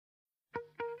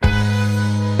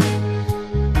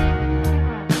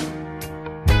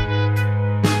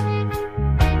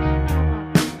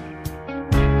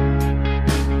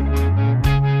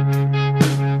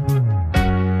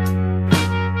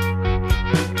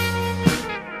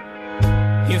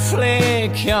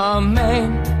flick your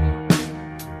mane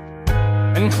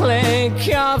and click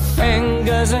your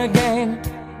fingers again,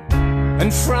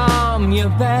 and from your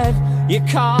bed you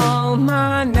call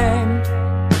my name,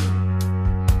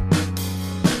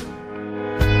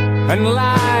 and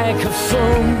like a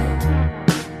fool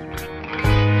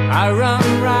I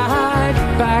run right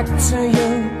back to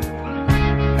you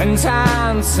and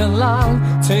dance along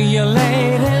to your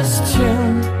latest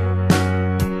tune.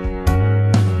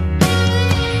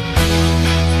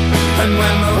 And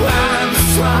when the land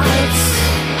slides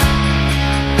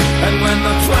and when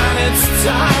the planets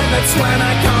die, that's when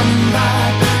I come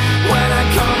back, when I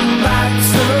come back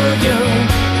to you.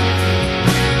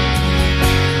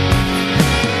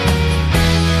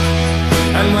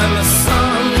 And when the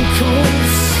sun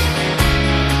cools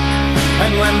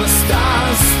and when the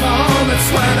stars fall, that's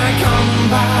when I come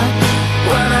back,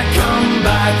 when I come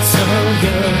back to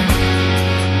you.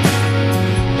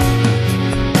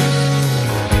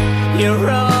 You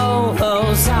roll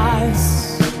those eyes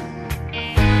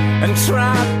and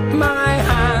trap my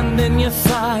hand in your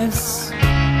thighs.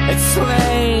 It's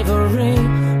slavery,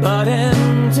 but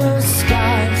in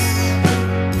disguise.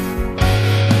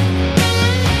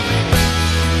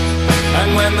 And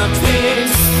when the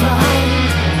pigs fly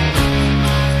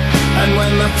and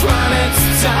when the planets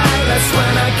die, that's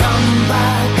when I come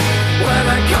back, when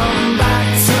I come back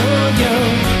to you.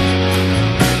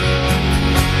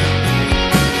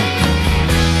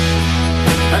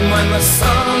 And when the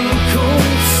sun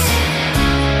cools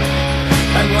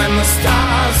and when the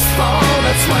stars fall,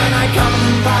 that's when I come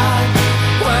back,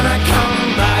 when I come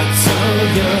back to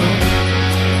you.